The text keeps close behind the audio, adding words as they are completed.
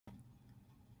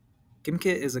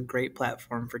Gimkit is a great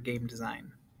platform for game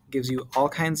design. It gives you all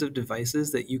kinds of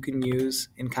devices that you can use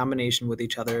in combination with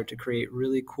each other to create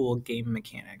really cool game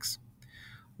mechanics.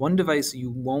 One device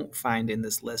you won't find in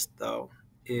this list, though,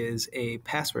 is a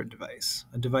password device,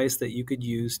 a device that you could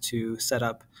use to set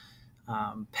up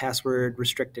password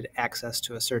restricted access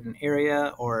to a certain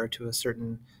area or to a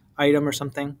certain item or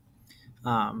something.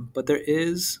 But there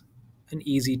is an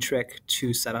easy trick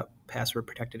to set up password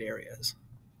protected areas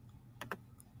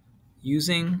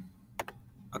using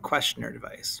a questioner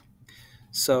device.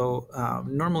 So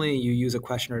normally you use a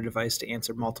questioner device to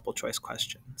answer multiple choice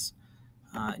questions.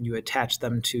 You attach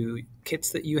them to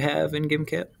kits that you have in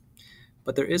Gimkit,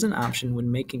 but there is an option when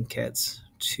making kits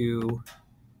to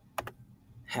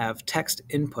have text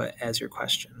input as your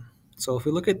question. So if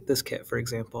we look at this kit, for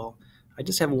example, I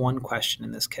just have one question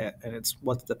in this kit, and it's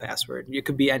what's the password? It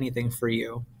could be anything for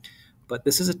you, but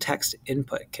this is a text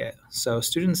input kit. So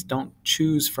students don't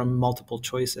choose from multiple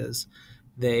choices.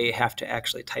 They have to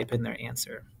actually type in their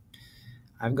answer.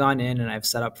 I've gone in and I've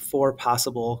set up 4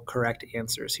 possible correct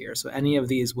answers here. So any of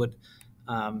these would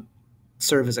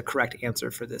serve as a correct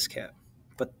answer for this kit,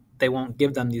 but they won't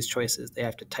give them these choices. They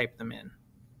have to type them in.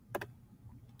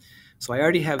 So I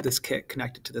already have this kit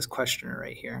connected to this questioner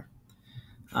right here.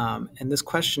 And this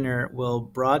questioner will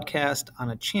broadcast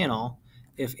on a channel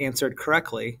if answered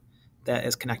correctly that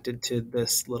is connected to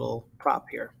this little prop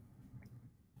here.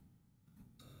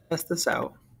 Test this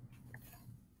out.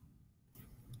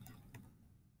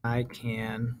 I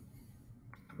can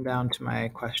come down to my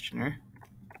questioner,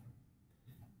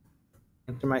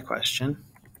 answer my question.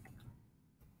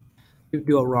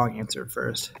 Do a wrong answer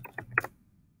first.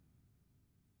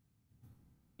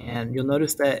 And you'll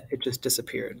notice that it just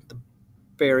disappeared. The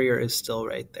barrier is still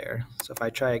right there. So if I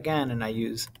try again and I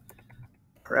use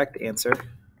correct answer, it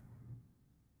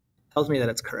tells me that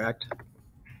it's correct.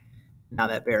 Now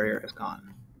that barrier is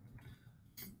gone.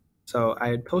 So I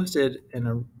had posted in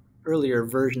an earlier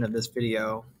version of this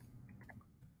video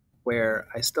where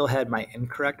I still had my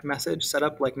incorrect message set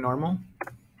up like normal.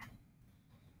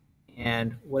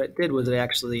 And what it did was it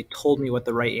actually told me what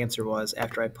the right answer was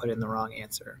after I put in the wrong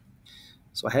answer.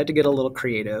 So I had to get a little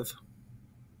creative.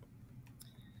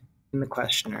 In the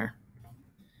questioner,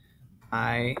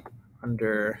 I,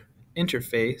 under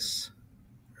interface,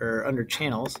 or under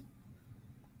channels,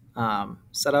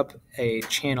 set up a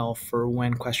channel for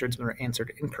when questions were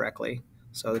answered incorrectly.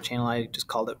 So the channel, I just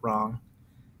called it wrong.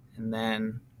 And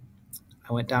then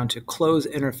I went down to close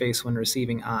interface when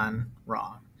receiving on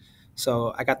wrong.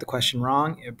 So I got the question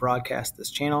wrong, it broadcasts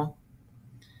this channel.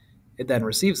 It then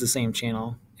receives the same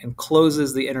channel and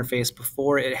closes the interface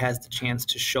before it has the chance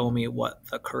to show me what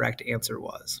the correct answer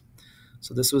was.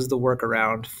 So this was the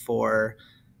workaround for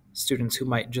students who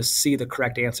might just see the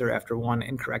correct answer after one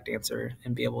incorrect answer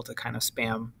and be able to kind of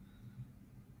spam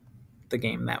the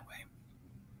game that way.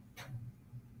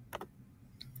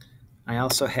 I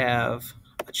also have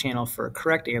a channel for a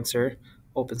correct answer,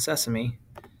 Open Sesame,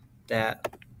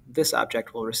 that this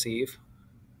object will receive.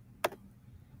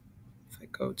 If I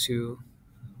go to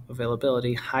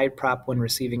availability, hide prop when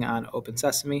receiving on Open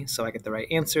Sesame, so I get the right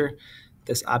answer.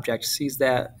 This object sees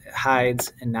that, it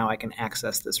hides, and now I can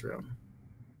access this room.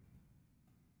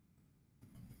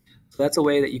 So that's a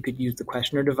way that you could use the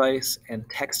questioner device and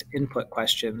text input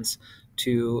questions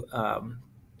to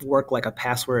work like a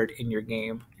password in your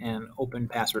game and open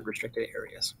password restricted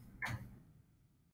areas.